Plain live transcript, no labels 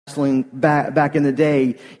back in the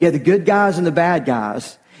day, you had the good guys and the bad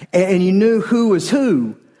guys. And you knew who was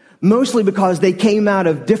who, mostly because they came out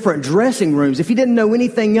of different dressing rooms. If you didn't know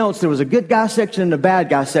anything else, there was a good guy section and a bad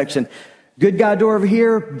guy section. Good guy door over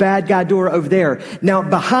here, bad guy door over there. Now,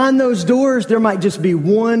 behind those doors, there might just be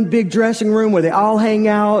one big dressing room where they all hang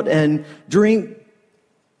out and drink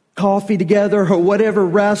coffee together or whatever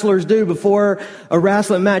wrestlers do before a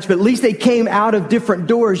wrestling match. But at least they came out of different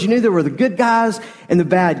doors. You knew there were the good guys and the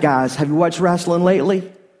bad guys. Have you watched wrestling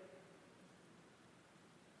lately?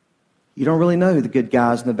 You don't really know who the good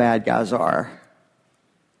guys and the bad guys are.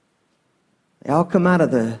 They all come out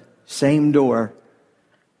of the same door.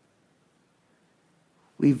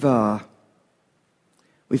 We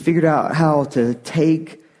figured out how to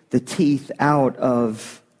take the teeth out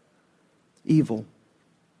of evil.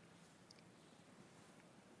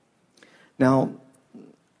 Now,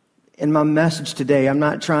 in my message today, I'm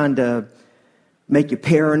not trying to make you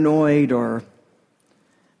paranoid or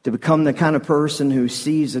to become the kind of person who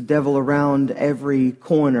sees the devil around every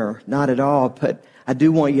corner. Not at all. But I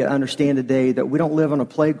do want you to understand today that we don't live on a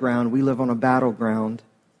playground. We live on a battleground.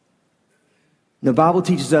 The Bible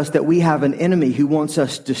teaches us that we have an enemy who wants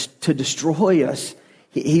us to destroy us.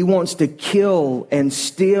 He wants to kill and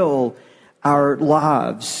steal our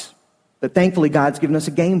lives. But thankfully, God's given us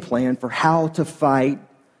a game plan for how to fight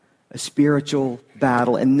a spiritual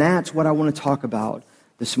battle. And that's what I want to talk about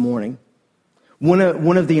this morning. One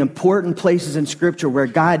of the important places in Scripture where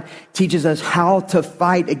God teaches us how to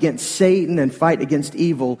fight against Satan and fight against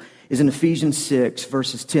evil is in Ephesians 6,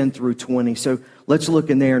 verses 10 through 20. So let's look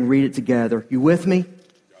in there and read it together. You with me?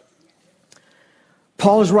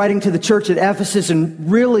 Paul is writing to the church at Ephesus, and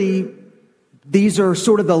really, these are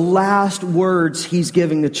sort of the last words he's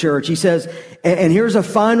giving the church. He says, and here's a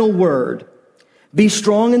final word. Be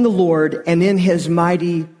strong in the Lord and in His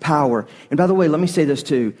mighty power. And by the way, let me say this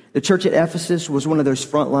too. The church at Ephesus was one of those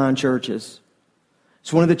frontline churches.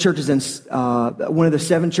 It's one of the churches one of the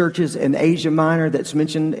 7 churches in Asia Minor that's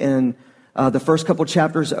mentioned in the first couple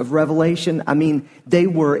chapters of Revelation. I mean, they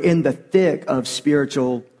were in the thick of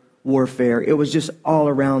spiritual warfare. It was just all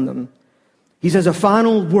around them. He says, a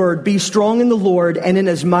final word, be strong in the Lord and in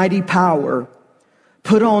His mighty power.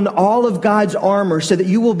 Put on all of God's armor so that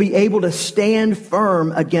you will be able to stand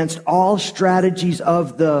firm against all strategies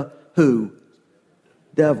of the who?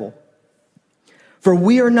 Devil. For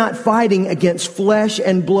we are not fighting against flesh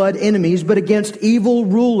and blood enemies, but against evil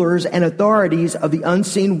rulers and authorities of the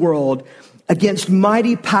unseen world, against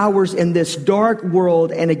mighty powers in this dark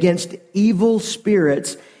world, and against evil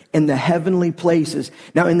spirits in the heavenly places.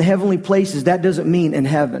 Now, in the heavenly places, that doesn't mean in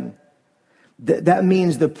heaven. That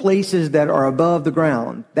means the places that are above the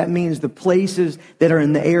ground. That means the places that are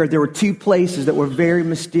in the air. There were 2 places that were very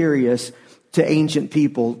mysterious to ancient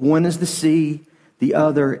people. One is the sea. The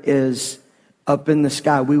other is up in the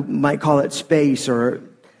sky. We might call it space or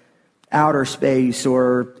outer space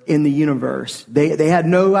or in the universe. They had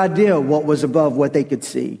no idea what was above what they could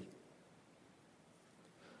see.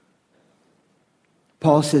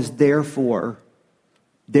 Paul says, therefore,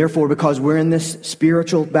 because we're in this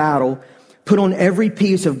spiritual battle, put on every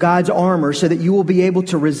piece of God's armor so that you will be able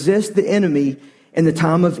to resist the enemy in the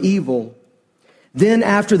time of evil. Then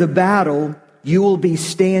after the battle, you will be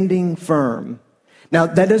standing firm. Now,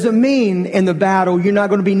 that doesn't mean in the battle you're not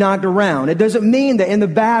going to be knocked around. It doesn't mean that in the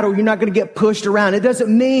battle you're not going to get pushed around. It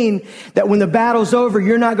doesn't mean that when the battle's over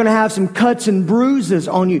you're not going to have some cuts and bruises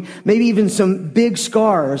on you, maybe even some big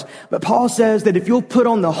scars. But Paul says that if you'll put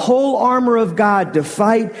on the whole armor of God to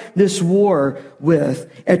fight this war with,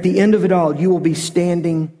 at the end of it all, you will be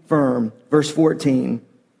standing firm. Verse 14,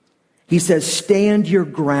 he says, stand your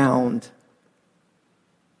ground.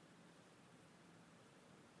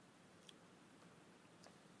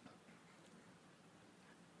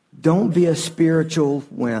 Don't be a spiritual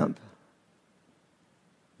wimp.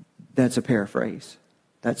 That's a paraphrase.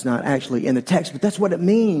 That's not actually in the text, but that's what it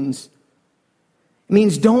means. It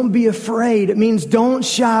means don't be afraid. It means don't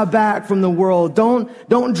shy back from the world.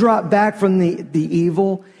 Don't drop back from the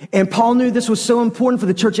evil. And Paul knew this was so important for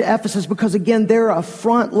the church of Ephesus because, again, they're a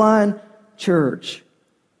frontline church.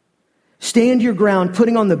 Stand your ground,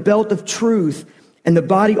 putting on the belt of truth and the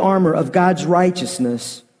body armor of God's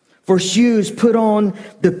righteousness. For shoes, put on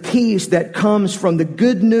the peace that comes from the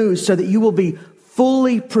good news so that you will be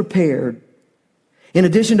fully prepared. In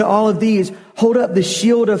addition to all of these, hold up the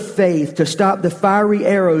shield of faith to stop the fiery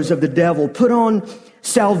arrows of the devil. Put on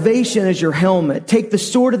salvation as your helmet. Take the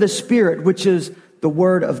sword of the Spirit, which is the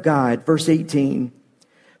word of God. Verse 18.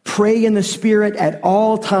 Pray in the Spirit at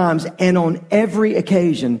all times and on every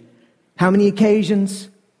occasion. How many occasions?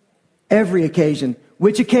 Every occasion.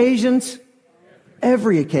 Which occasions?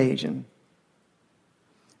 every occasion.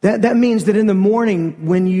 That means that in the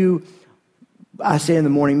morning I say in the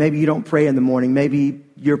morning, maybe you don't pray in the morning, maybe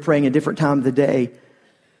you're praying a different time of the day.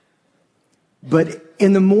 But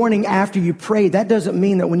in the morning after you pray, that doesn't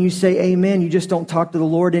mean that when you say amen, you just don't talk to the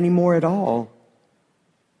Lord anymore at all.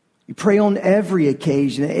 You pray on every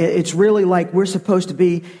occasion. It's really like we're supposed to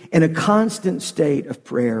be in a constant state of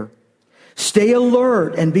prayer. Stay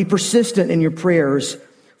alert and be persistent in your prayers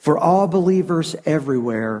for all believers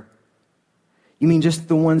everywhere. You mean just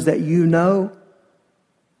the ones that you know?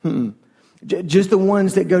 Just the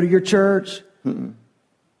ones that go to your church?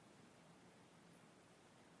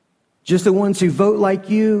 Just the ones who vote like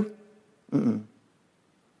you?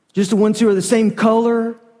 Just the ones who are the same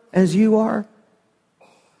color as you are?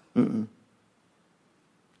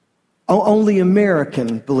 Only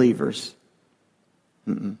American believers?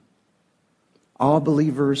 All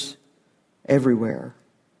believers everywhere.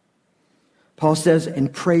 Paul says,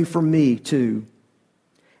 and pray for me too.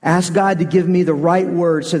 Ask God to give me the right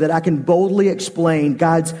words so that I can boldly explain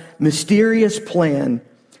God's mysterious plan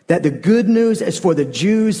that the good news is for the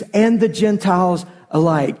Jews and the Gentiles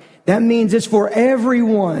alike. That means it's for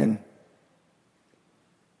everyone.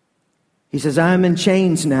 He says, I am in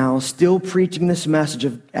chains now, still preaching this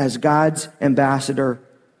message as God's ambassador.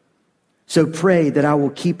 So pray that I will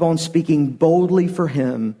keep on speaking boldly for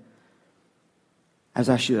him as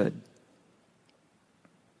I should.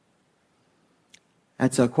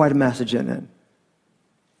 That's quite a message, isn't it?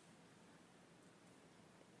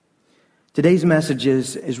 Today's message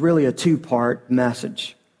is really a two-part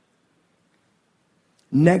message.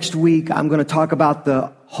 Next week, I'm going to talk about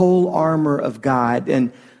the whole armor of God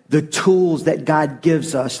and the tools that God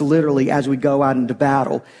gives us literally as we go out into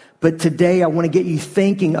battle. But today, I want to get you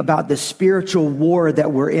thinking about the spiritual war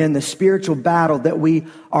that we're in, the spiritual battle that we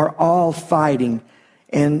are all fighting.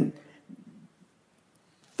 And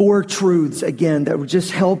 4 truths, again, that will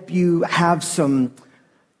just help you have some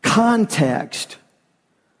context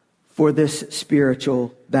for this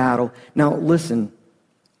spiritual battle. Now, listen,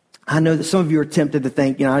 I know that some of you are tempted to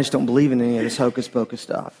think, I just don't believe in any of this hocus pocus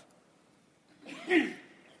stuff.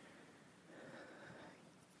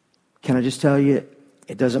 Can I just tell you,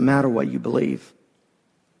 it doesn't matter what you believe.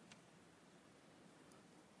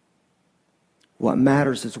 What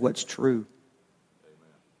matters is what's true.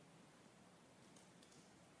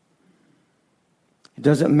 It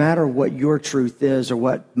doesn't matter what your truth is or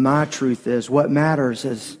what my truth is. What matters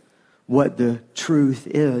is what the truth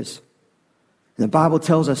is. And the Bible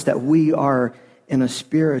tells us that we are in a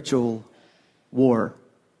spiritual war.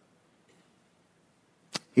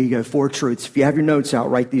 Here you go, 4 truths. If you have your notes out,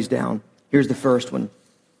 write these down. Here's the first one.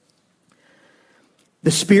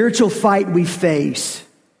 The spiritual fight we face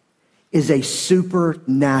is a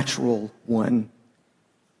supernatural one.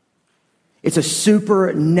 It's a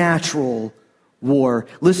supernatural war.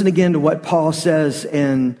 Listen again to what Paul says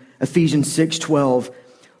in Ephesians 6:12.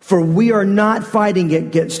 For we are not fighting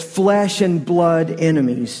against flesh and blood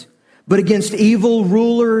enemies, but against evil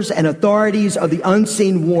rulers and authorities of the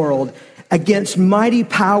unseen world, against mighty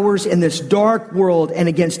powers in this dark world, and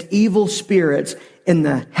against evil spirits in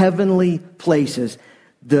the heavenly places.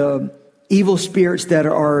 The evil spirits that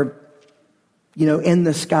are, in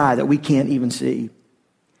the sky that we can't even see.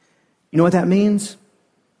 You know what that means?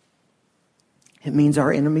 It means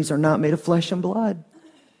our enemies are not made of flesh and blood.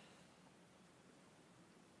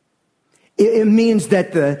 It means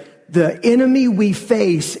that the enemy we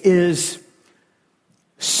face is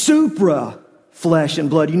supra flesh and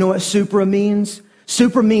blood. You know what supra means?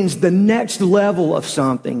 Supra means the next level of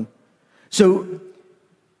something. So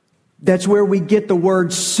that's where we get the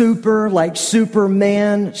word super, like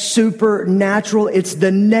Superman, supernatural. It's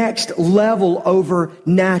the next level over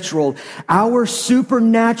natural. Our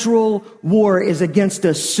supernatural war is against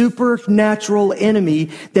a supernatural enemy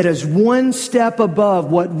that is one step above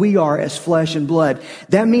what we are as flesh and blood.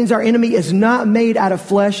 That means our enemy is not made out of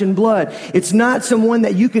flesh and blood. It's not someone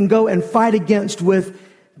that you can go and fight against with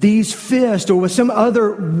these fists or with some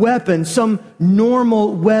other weapon, some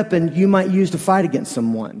normal weapon you might use to fight against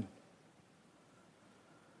someone.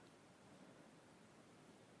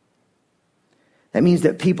 That means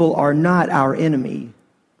that people are not our enemy.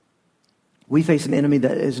 We face an enemy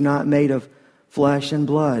that is not made of flesh and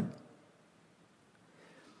blood.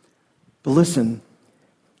 But listen,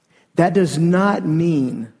 that does not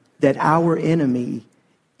mean that our enemy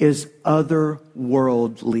is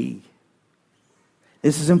otherworldly.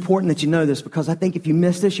 This is important that you know this, because I think if you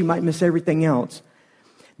miss this, you might miss everything else.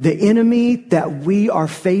 The enemy that we are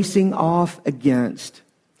facing off against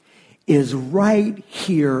is right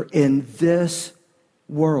here in this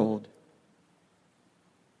world.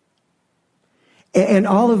 And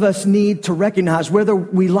all of us need to recognize, whether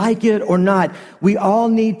we like it or not, we all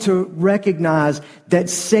need to recognize that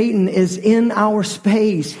Satan is in our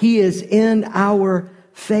space. He is in our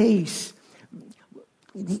face.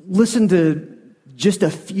 Listen to just a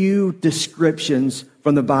few descriptions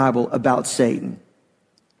from the Bible about Satan.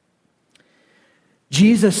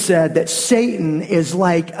 Jesus said that Satan is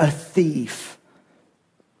like a thief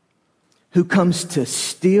who comes to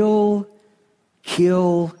steal,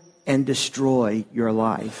 kill, and destroy your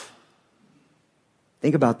life.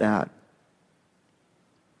 Think about that.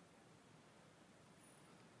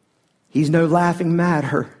 He's no laughing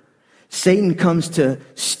matter. Satan comes to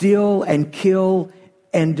steal and kill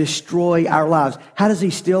and destroy our lives. How does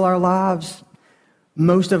he steal our lives?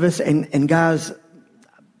 Most of us, and guys,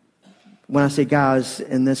 when I say guys,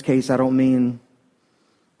 in this case, I don't mean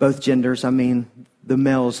both genders. I mean the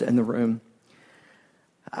males in the room.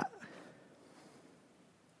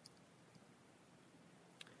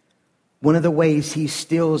 One of the ways he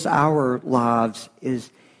steals our lives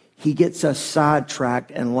is he gets us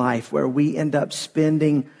sidetracked in life, where we end up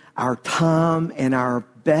spending our time and our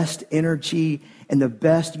best energy and the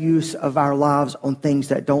best use of our lives on things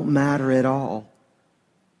that don't matter at all.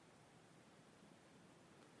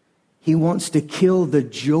 He wants to kill the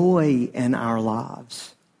joy in our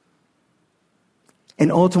lives.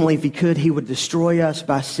 And ultimately, if he could, he would destroy us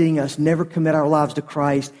by seeing us never commit our lives to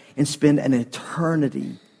Christ and spend an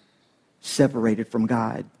eternity separated from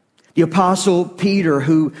God. The Apostle Peter,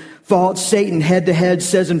 who fought Satan head to head,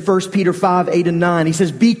 says in 1 Peter 5, 8 and 9, he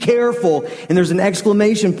says, be careful. And there's an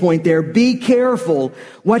exclamation point there. Be careful.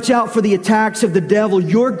 Watch out for the attacks of the devil,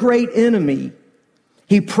 your great enemy.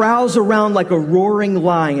 He prowls around like a roaring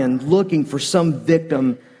lion, looking for some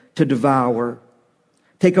victim to devour.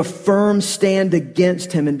 Take a firm stand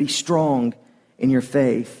against him and be strong in your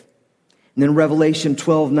faith. And then Revelation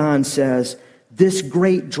 12:9 says, this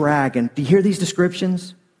great dragon, do you hear these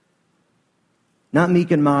descriptions? Not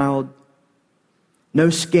meek and mild, no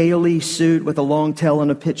scaly suit with a long tail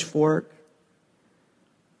and a pitchfork.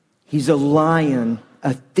 He's a lion,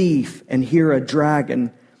 a thief, and here a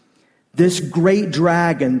dragon. This great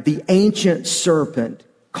dragon, the ancient serpent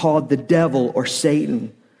called the devil or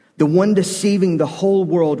Satan, the one deceiving the whole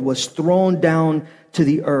world, was thrown down to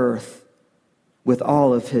the earth with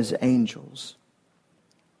all of his angels.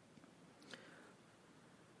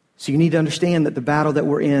 So you need to understand that the battle that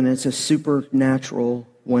we're in, it's a supernatural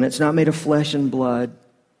one. It's not made of flesh and blood.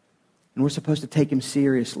 And we're supposed to take him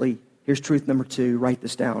seriously. Here's truth number 2. Write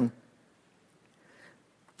this down.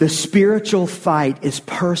 The spiritual fight is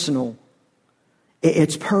personal.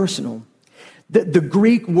 It's personal. The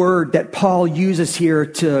Greek word that Paul uses here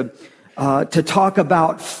to talk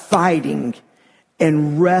about fighting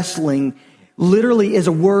and wrestling literally is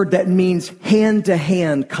a word that means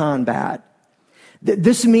hand-to-hand combat.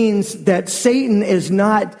 This means that Satan is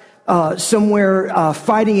not somewhere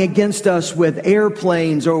fighting against us with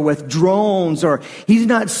airplanes or with drones, or he's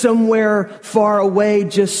not somewhere far away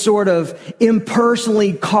just sort of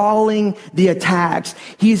impersonally calling the attacks.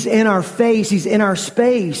 He's in our face. He's in our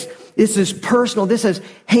space. This is personal. This is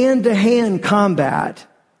hand-to-hand combat.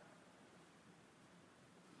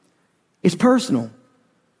 It's personal.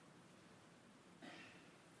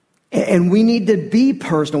 And we need to be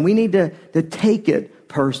personal. We need to take it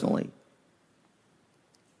personally.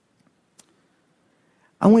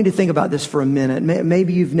 I want you to think about this for a minute.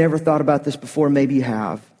 Maybe you've never thought about this before. Maybe you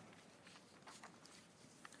have.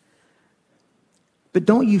 But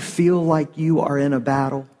don't you feel like you are in a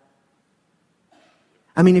battle?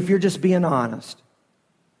 I mean, if you're just being honest.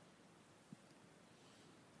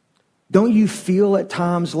 Don't you feel at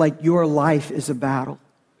times like your life is a battle?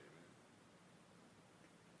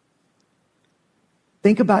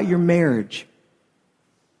 Think about your marriage.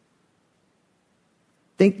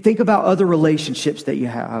 Think about other relationships that you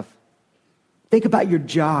have. Think about your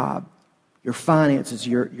job, your finances,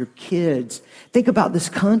 your kids. Think about this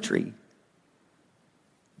country.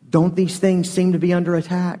 Don't these things seem to be under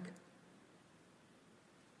attack?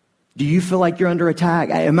 Do you feel like you're under attack?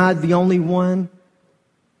 Am I the only one?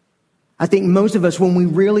 I think most of us, when we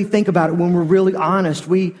really think about it, when we're really honest,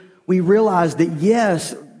 we realize that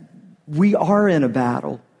yes, we are in a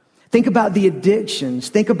battle. Think about the addictions.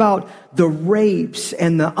 Think about the rapes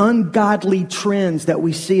and the ungodly trends that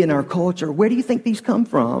we see in our culture. Where do you think these come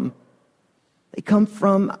from? They come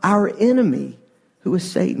from our enemy, who is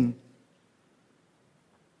Satan.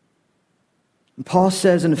 And Paul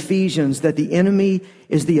says in Ephesians that the enemy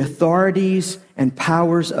is the authorities and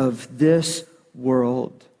powers of this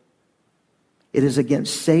world. It is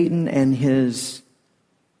against Satan and his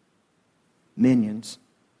minions.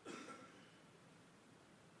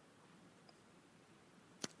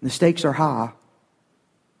 The stakes are high.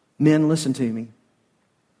 Men, listen to me.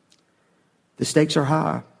 The stakes are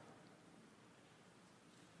high.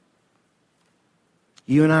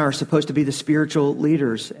 You and I are supposed to be the spiritual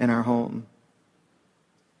leaders in our home.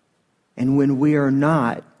 And when we are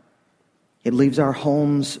not, it leaves our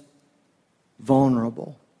homes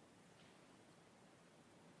vulnerable.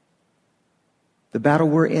 The battle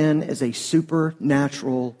we're in is a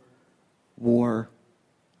supernatural war,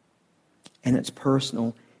 and it's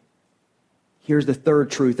personal. Here's the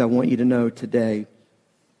third truth I want you to know today.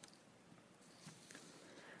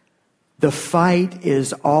 The fight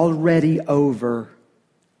is already over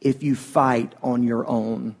if you fight on your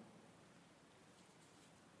own.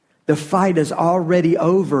 The fight is already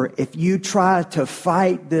over if you try to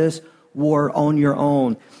fight this war on your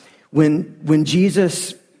own. When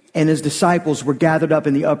Jesus and his disciples were gathered up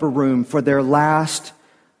in the upper room for their last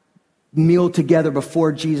meal together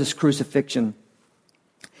before Jesus' crucifixion,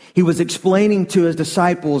 he was explaining to his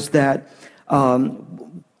disciples that,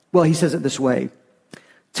 he says it this way: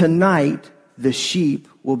 tonight the sheep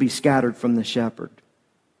will be scattered from the shepherd.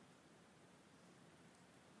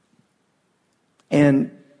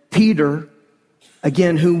 And Peter,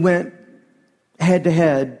 again, who went head to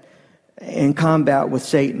head in combat with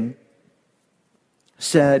Satan,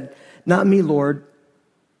 said, "Not me, Lord.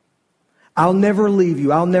 I'll never leave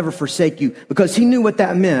you. I'll never forsake you." Because he knew what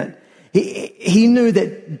that meant. He knew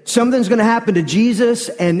that something's going to happen to Jesus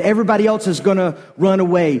and everybody else is going to run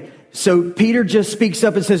away. So Peter just speaks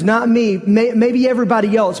up and says, "Not me, maybe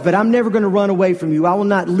everybody else, but I'm never going to run away from you. I will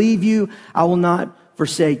not leave you. I will not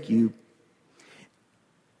forsake you."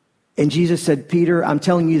 And Jesus said, "Peter, I'm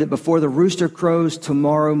telling you that before the rooster crows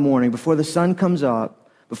tomorrow morning, before the sun comes up,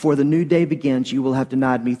 before the new day begins, you will have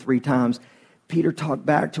denied me 3 times. Peter talked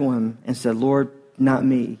back to him and said, "Lord, not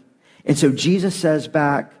me." And so Jesus says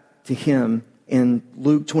back to him in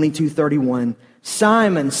Luke 22:31,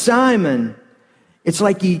 "Simon, Simon." It's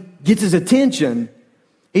like he gets his attention.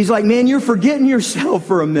 He's like, "Man, you're forgetting yourself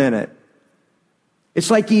for a minute." It's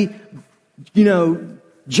like he,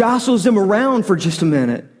 jostles him around for just a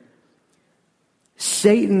minute.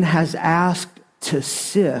 Satan has asked to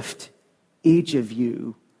sift each of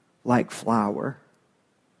you like flour.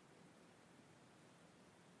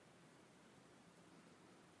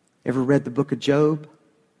 Ever read the book of Job?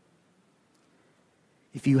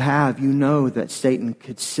 If you have, you know that Satan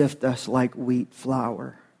could sift us like wheat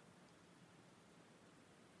flour.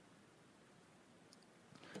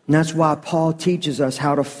 And that's why Paul teaches us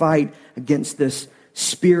how to fight against this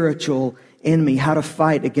spiritual enemy, how to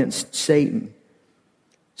fight against Satan.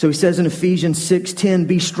 So he says in Ephesians 6:10,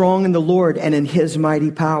 "Be strong in the Lord and in his mighty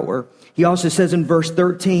power." He also says in verse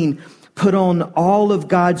 13, "Put on all of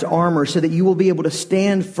God's armor so that you will be able to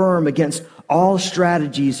stand firm against all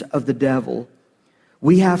strategies of the devil."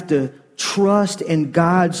 We have to trust in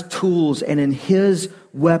God's tools and in his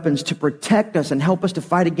weapons to protect us and help us to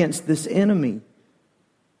fight against this enemy.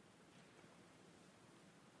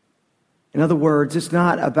 In other words, it's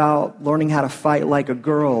not about learning how to fight like a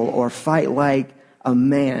girl or fight like a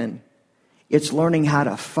man. It's learning how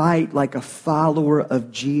to fight like a follower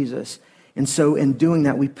of Jesus. And so in doing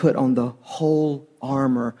that, we put on the whole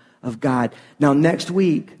armor of God. Now, next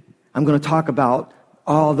week, I'm going to talk about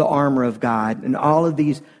all the armor of God and all of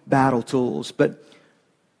these battle tools. But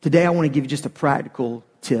today I want to give you just a practical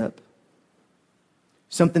tip.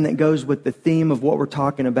 Something that goes with the theme of what we're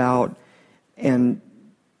talking about. And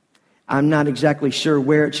I'm not exactly sure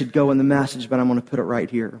where it should go in the message, but I'm going to put it right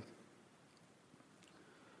here.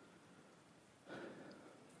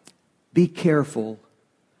 Be careful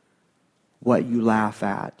what you laugh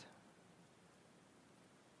at.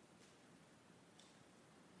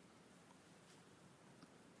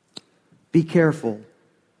 Be careful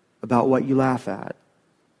about what you laugh at.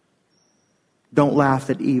 Don't laugh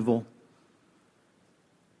at evil.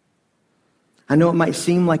 I know it might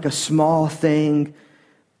seem like a small thing,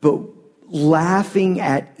 but laughing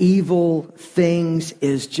at evil things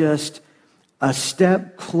is just a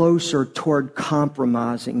step closer toward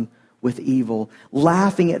compromising with evil.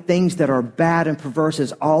 Laughing at things that are bad and perverse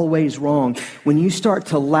is always wrong. When you start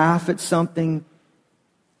to laugh at something,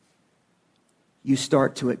 you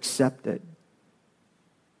start to accept it.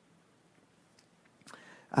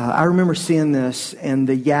 I remember seeing this in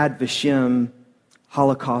the Yad Vashem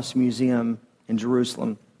Holocaust Museum in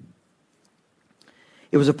Jerusalem.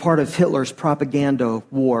 It was a part of Hitler's propaganda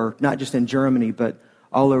war, not just in Germany, but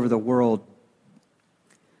all over the world.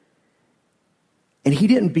 And he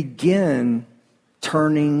didn't begin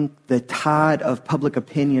turning the tide of public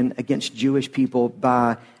opinion against Jewish people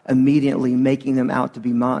by immediately making them out to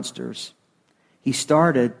be monsters. He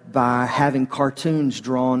started by having cartoons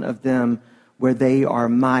drawn of them where they are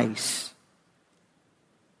mice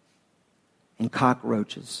and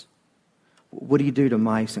cockroaches. What do you do to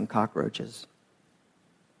mice and cockroaches?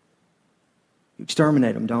 You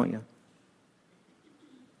exterminate them, don't you?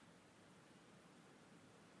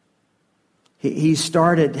 He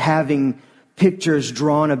started having pictures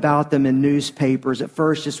drawn about them in newspapers, at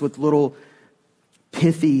first just with little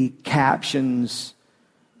pithy captions.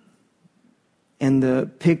 And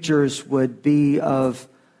the pictures would be of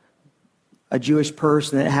a Jewish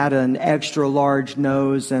person that had an extra large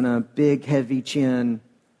nose and a big, heavy chin.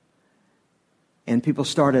 And people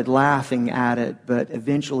started laughing at it, but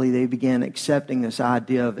eventually they began accepting this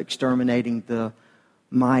idea of exterminating the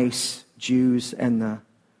mice Jews and the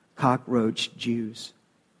cockroach Jews.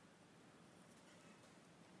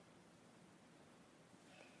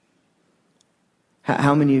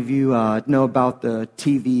 How many of you know about the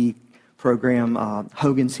TV program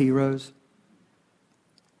Hogan's Heroes?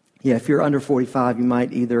 Yeah, if you're under 45, you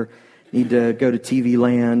might either need to go to TV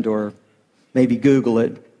Land or maybe Google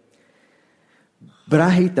it. But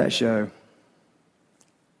I hate that show.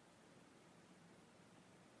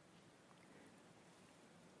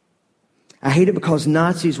 I hate it because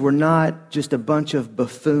Nazis were not just a bunch of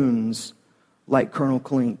buffoons like Colonel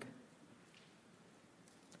Klink.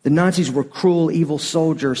 The Nazis were cruel, evil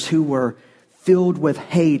soldiers who were filled with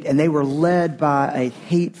hate, and they were led by a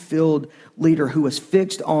hate-filled leader who was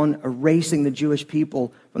fixed on erasing the Jewish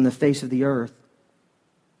people from the face of the earth.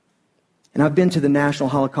 And I've been to the National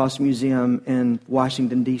Holocaust Museum in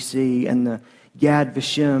Washington, D.C., and the Yad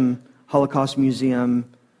Vashem Holocaust Museum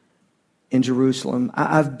in Jerusalem.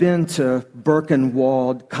 I've been to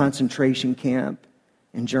Birkenwald concentration camp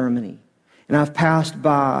in Germany. And I've passed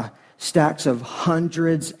by stacks of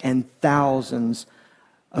hundreds and thousands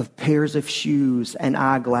of pairs of shoes and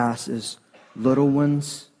eyeglasses, little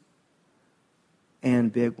ones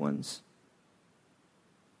and big ones.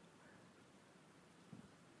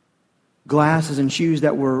 Glasses and shoes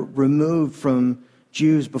that were removed from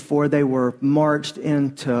Jews before they were marched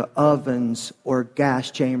into ovens or gas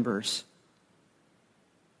chambers.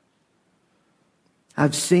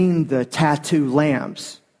 I've seen the tattoo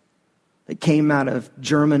lamps that came out of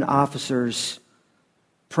German officers'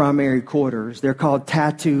 primary quarters. They're called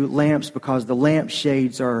tattoo lamps because the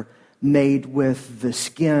lampshades are made with the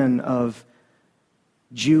skin of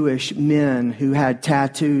Jewish men who had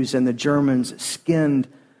tattoos, and the Germans skinned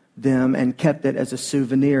them and kept it as a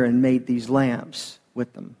souvenir and made these lamps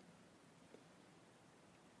with them.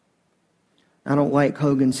 I don't like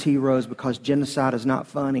Hogan's Heroes because genocide is not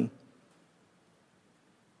funny.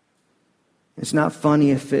 It's not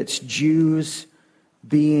funny if it's Jews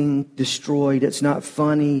being destroyed. It's not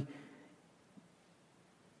funny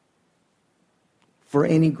for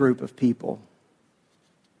any group of people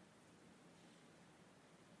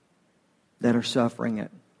that are suffering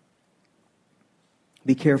it.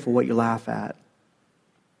 Be careful what you laugh at.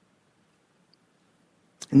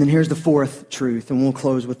 And then here's the fourth truth, and we'll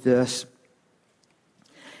close with this.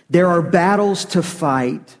 There are battles to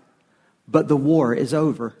fight, but the war is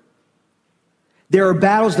over. There are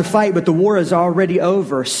battles to fight, but the war is already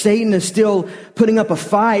over. Satan is still putting up a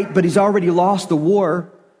fight, but he's already lost the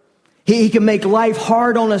war. He can make life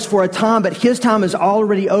hard on us for a time, but his time is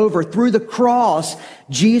already over. Through the cross,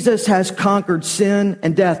 Jesus has conquered sin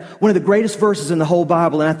and death. One of the greatest verses in the whole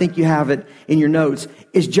Bible, and I think you have it in your notes,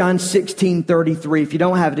 is John 16:33. If you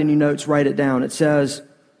don't have it in your notes, write it down. It says,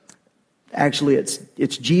 actually,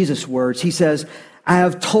 it's Jesus' words. He says, I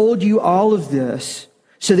have told you all of this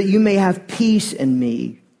so that you may have peace in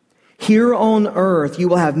me. Here on earth, you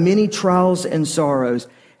will have many trials and sorrows.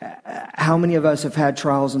 How many of us have had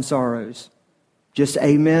trials and sorrows? Just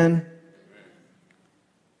amen?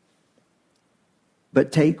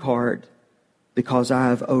 But take heart, because I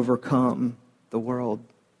have overcome the world.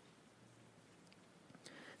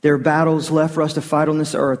 There are battles left for us to fight on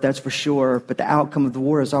this earth, that's for sure, but the outcome of the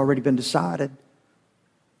war has already been decided.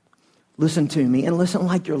 Listen to me, and listen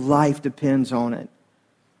like your life depends on it.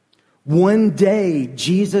 One day,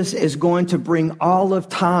 Jesus is going to bring all of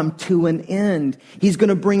time to an end. He's going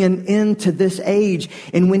to bring an end to this age.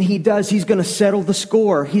 And when he does, he's going to settle the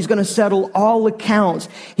score. He's going to settle all accounts.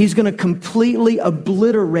 He's going to completely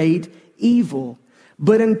obliterate evil.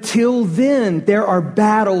 But until then, there are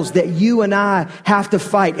battles that you and I have to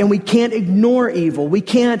fight. And we can't ignore evil. We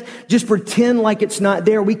can't just pretend like it's not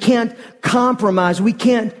there. We can't compromise. We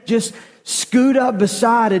can't just scoot up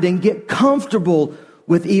beside it and get comfortable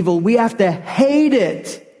with evil. We have to hate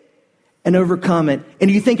it and overcome it. And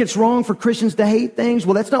do you think it's wrong for Christians to hate things?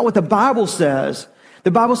 Well, that's not what the Bible says.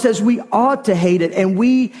 The Bible says we ought to hate it, and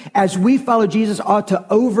we, as we follow Jesus, ought to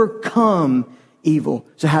overcome evil.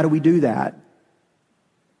 So how do we do that?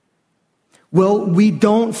 Well, we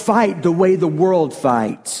don't fight the way the world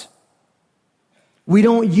fights. We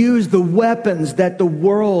don't use the weapons that the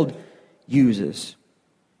world uses.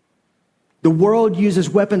 The world uses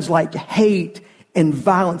weapons like hate and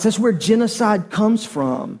violence. That's where genocide comes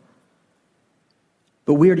from.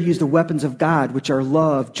 But we are to use the weapons of God, which are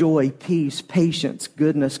love, joy, peace, patience,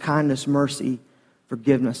 goodness, kindness, mercy,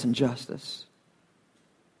 forgiveness, and justice.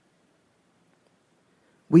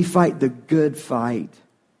 We fight the good fight.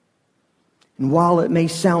 And while it may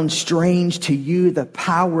sound strange to you, the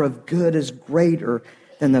power of good is greater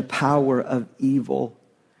than the power of evil.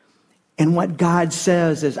 And what God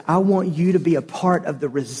says is, I want you to be a part of the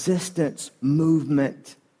resistance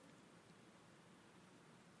movement.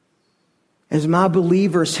 As my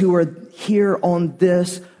believers who are here on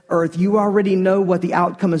this earth, you already know what the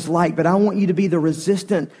outcome is like, but I want you to be the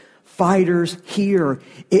resistant fighters here.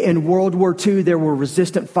 In World War II, there were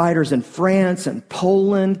resistant fighters in France and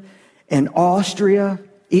Poland and Austria,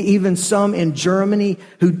 even some in Germany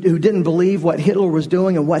who didn't believe what Hitler was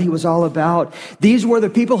doing and what he was all about. These were the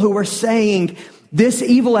people who were saying, this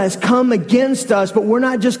evil has come against us, but we're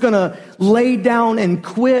not just going to lay down and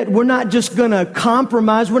quit. We're not just going to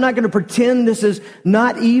compromise. We're not going to pretend this is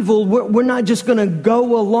not evil. We're not just going to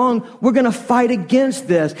go along. We're going to fight against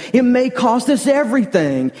this. It may cost us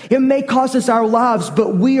everything. It may cost us our lives,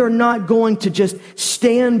 but we are not going to just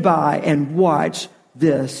stand by and watch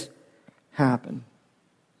this happen.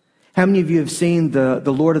 How many of you have seen the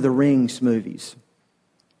Lord of the Rings movies?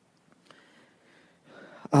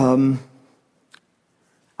 I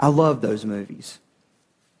love those movies.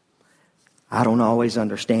 I don't always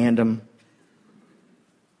understand them,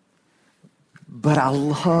 but I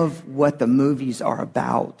love what the movies are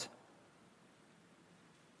about.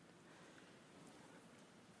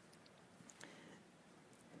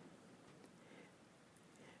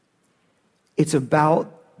 It's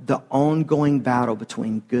about the ongoing battle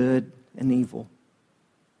between good and evil.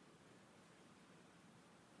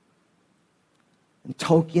 And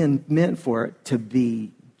Tolkien meant for it to be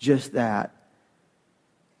just that.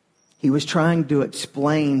 He was trying to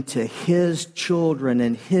explain to his children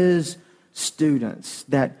and his students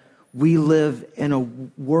that we live in a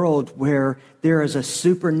world where there is a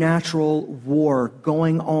supernatural war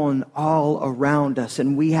going on all around us,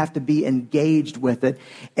 and we have to be engaged with it.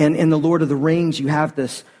 And in The Lord of the Rings, you have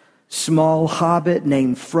this small hobbit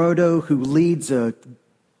named Frodo who leads a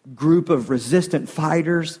group of resistant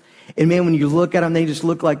fighters. And man, when you look at them, they just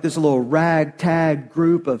look like this little ragtag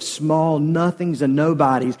group of small nothings and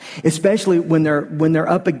nobodies. Especially when they're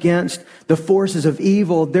up against the forces of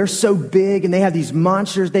evil. They're so big, and they have these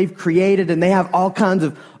monsters they've created, and they have all kinds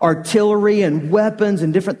of artillery and weapons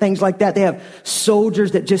and different things like that. They have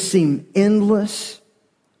soldiers that just seem endless.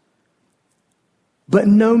 But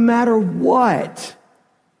no matter what,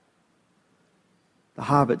 the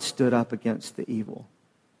hobbits stood up against the evil.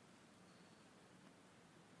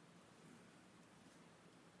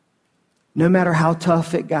 No matter how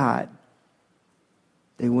tough it got,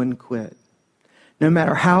 they wouldn't quit. No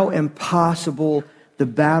matter how impossible the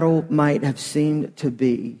battle might have seemed to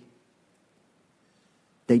be,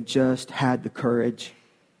 they just had the courage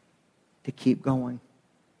to keep going.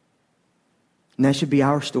 And that should be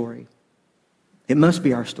our story. It must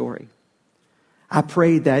be our story. I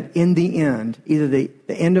pray that in the end, either the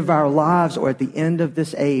end of our lives or at the end of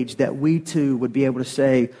this age, that we too would be able to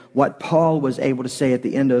say what Paul was able to say at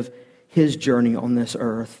the end of his journey on this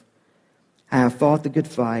earth. I have fought the good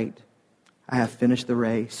fight. I have finished the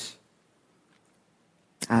race.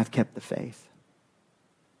 I have kept the faith.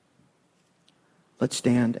 Let's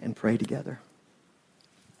stand and pray together.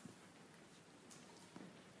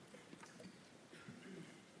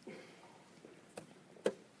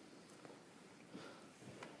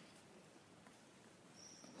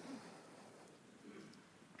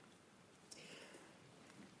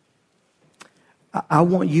 I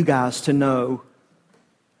want you guys to know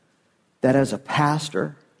that as a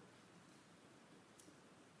pastor,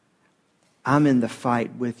 I'm in the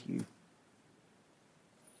fight with you.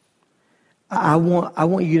 I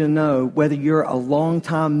want you to know, whether you're a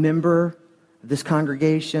longtime member of this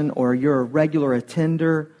congregation or you're a regular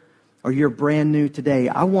attender or you're brand new today,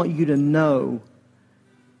 I want you to know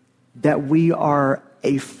that we are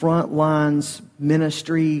a front lines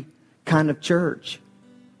ministry kind of church.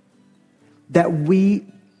 That we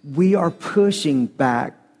are pushing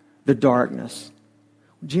back the darkness.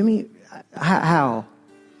 Jimmy, how?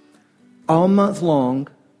 All month long,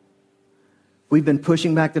 we've been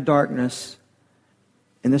pushing back the darkness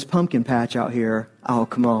And this pumpkin patch out here, oh,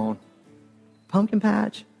 come on. Pumpkin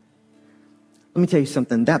patch? Let me tell you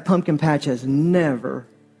something. That pumpkin patch has never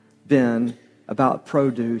been about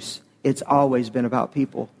produce. It's always been about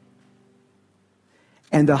people.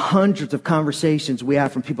 And the hundreds of conversations we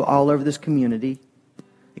have from people all over this community,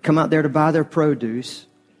 they come out there to buy their produce.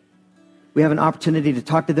 We have an opportunity to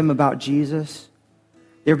talk to them about Jesus.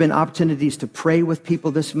 There have been opportunities to pray with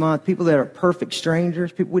people this month, people that are perfect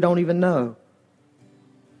strangers, people we don't even know.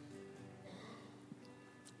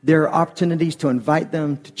 There are opportunities to invite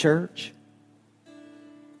them to church.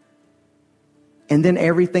 And then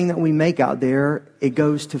everything that we make out there, it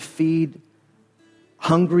goes to feed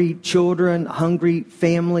hungry children, hungry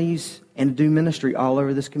families, and to do ministry all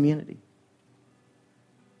over this community.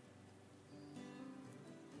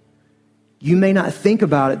 You may not think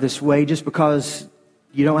about it this way just because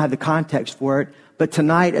you don't have the context for it, but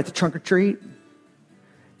tonight at the trunk or treat,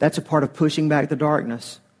 that's a part of pushing back the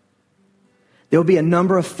darkness. There'll be a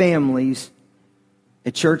number of families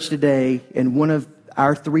at church today in one of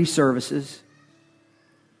our 3 services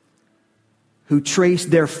who traced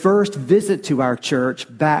their first visit to our church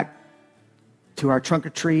back to our trunk or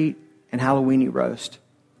treat and Halloweeny roast.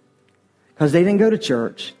 Because they didn't go to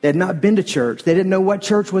church. They had not been to church. They didn't know what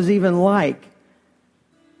church was even like.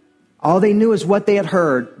 All they knew is what they had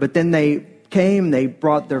heard. But then they came, they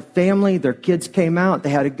brought their family, their kids came out, they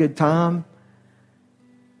had a good time.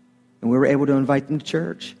 And we were able to invite them to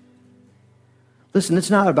church. Listen, it's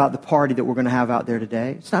not about the party that we're going to have out there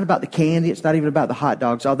today. It's not about the candy. It's not even about the hot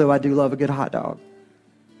dogs, although I do love a good hot dog.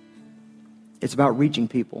 It's about reaching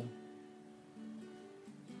people.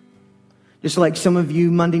 Just like some of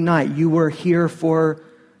you Monday night, you were here for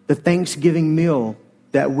the Thanksgiving meal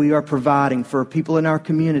that we are providing for people in our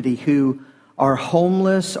community who are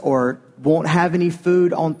homeless or won't have any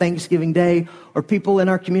food on Thanksgiving Day, or people in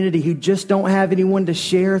our community who just don't have anyone to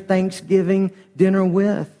share Thanksgiving dinner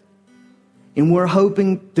with. And we're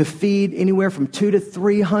hoping to feed anywhere from 200 to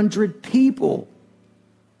 300 people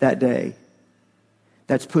that day.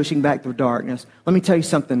 That's pushing back the darkness. Let me tell you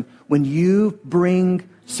something. When you bring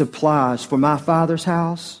supplies for my Father's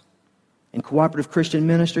house and Cooperative Christian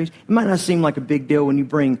Ministries, it might not seem like a big deal when you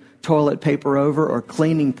bring toilet paper over or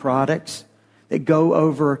cleaning products that go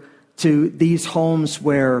over to these homes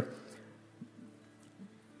where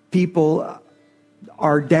people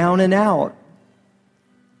are down and out.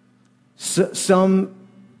 Some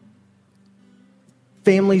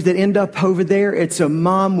families that end up over there, it's a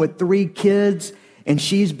mom with 3 kids, and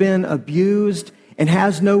she's been abused and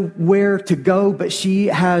has nowhere to go, but she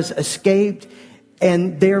has escaped,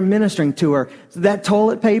 and they're ministering to her. So that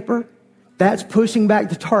toilet paper, that's pushing back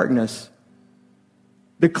the darkness.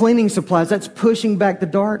 The cleaning supplies, that's pushing back the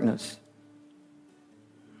darkness.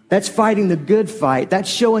 That's fighting the good fight. That's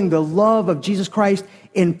showing the love of Jesus Christ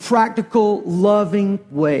in practical, loving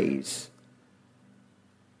ways.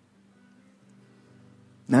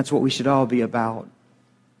 And that's what we should all be about.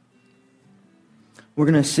 We're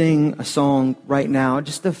going to sing a song right now,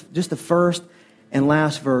 just the first and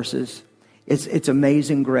last verses. It's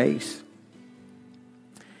Amazing Grace.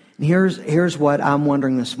 And here's what I'm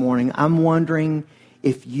wondering this morning. I'm wondering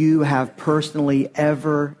if you have personally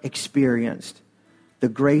ever experienced the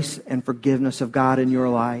grace and forgiveness of God in your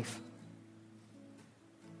life.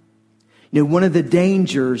 You know, one of the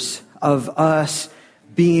dangers of us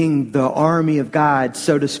being the army of God,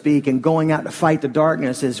 so to speak, and going out to fight the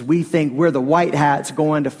darkness is we think we're the white hats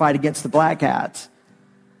going to fight against the black hats.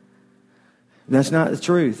 And that's not the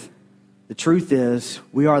truth. The truth is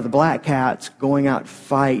we are the black hats going out to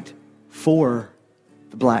fight for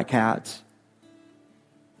the black hats.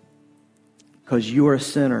 Because you're a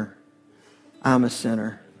sinner. I'm a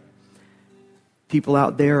sinner. People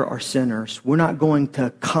out there are sinners. We're not going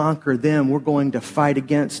to conquer them. We're going to fight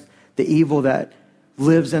against the evil that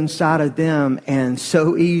lives inside of them and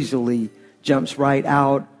so easily jumps right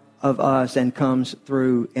out of us and comes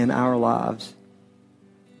through in our lives.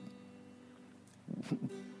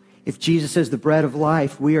 If Jesus is the bread of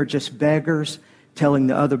life, we are just beggars telling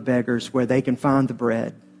the other beggars where they can find the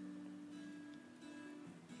bread.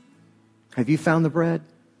 Have you found the bread?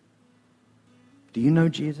 Do you know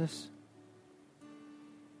Jesus?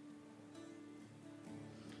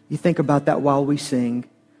 You think about that while we sing,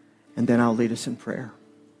 and then I'll lead us in prayer.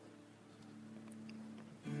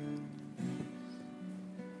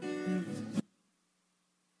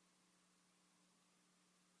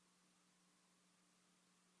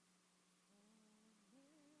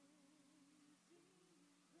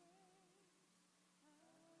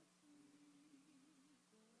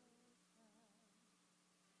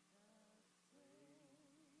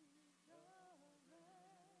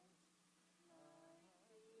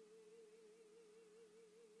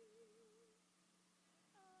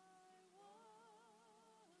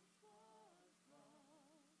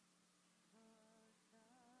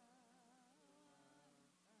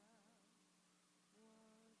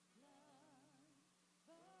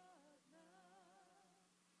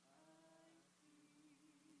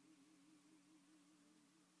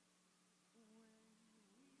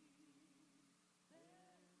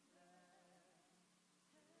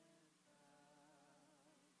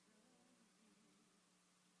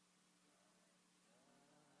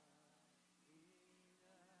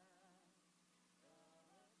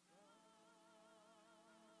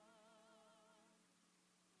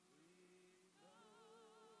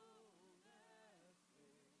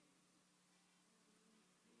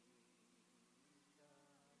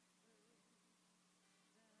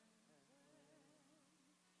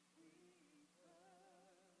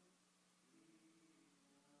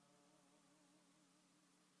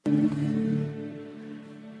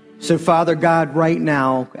 So, Father God, right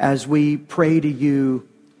now, as we pray to you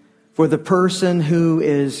for the person who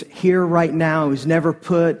is here right now, who's never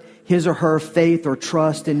put his or her faith or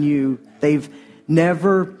trust in you, they've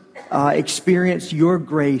never experienced your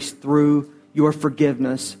grace through your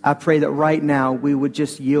forgiveness, I pray that right now we would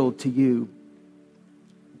just yield to you.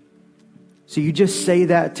 So you just say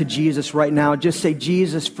that to Jesus right now. Just say,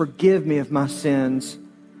 Jesus, forgive me of my sins.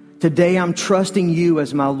 Today I'm trusting you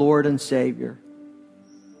as my Lord and Savior.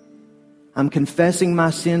 I'm confessing my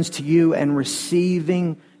sins to you and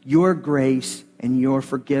receiving your grace and your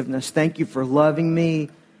forgiveness. Thank you for loving me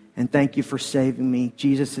and thank you for saving me.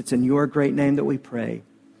 Jesus, it's in your great name that we pray.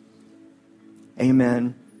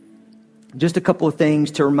 Amen. Just a couple of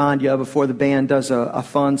things to remind you of before the band does a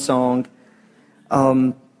fun song.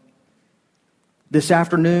 This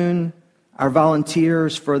afternoon, our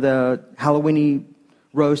volunteers for the Halloween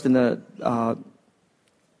roast and the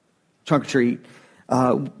trunk or treat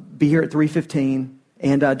be here at 3:15.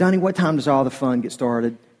 And Donnie, what time does all the fun get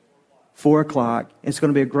started? 4 o'clock. It's going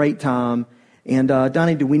to be a great time. And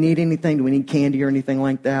Donnie, do we need anything? Do we need candy or anything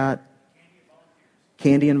like that?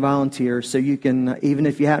 Candy and volunteers. So you can, even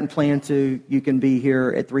if you hadn't planned to, you can be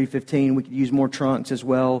here at 3:15. We could use more trunks as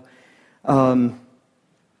well.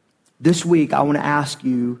 This week, I want to ask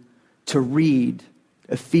you to read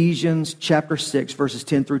Ephesians chapter 6, verses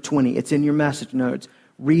 10 through 20. It's in your message notes.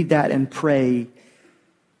 Read that and pray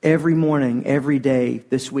every morning, every day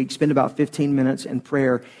this week. Spend about 15 minutes in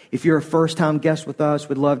prayer. If you're a first-time guest with us,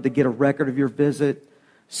 we'd love to get a record of your visit.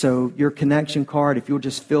 So your connection card, if you'll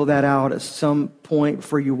just fill that out at some point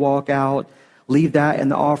before you walk out, leave that in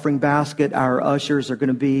the offering basket. Our ushers are going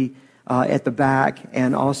to be at the back.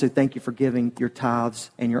 And also, thank you for giving your tithes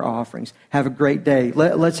and your offerings. Have a great day.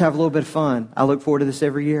 Let's have a little bit of fun. I look forward to this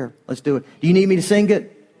every year. Let's do it. Do you need me to sing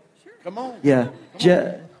it? Sure. Come on. Yeah.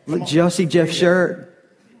 Josie, Jeff Shirt,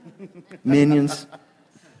 Minions.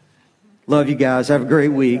 Love you guys. Have a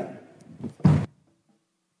great week.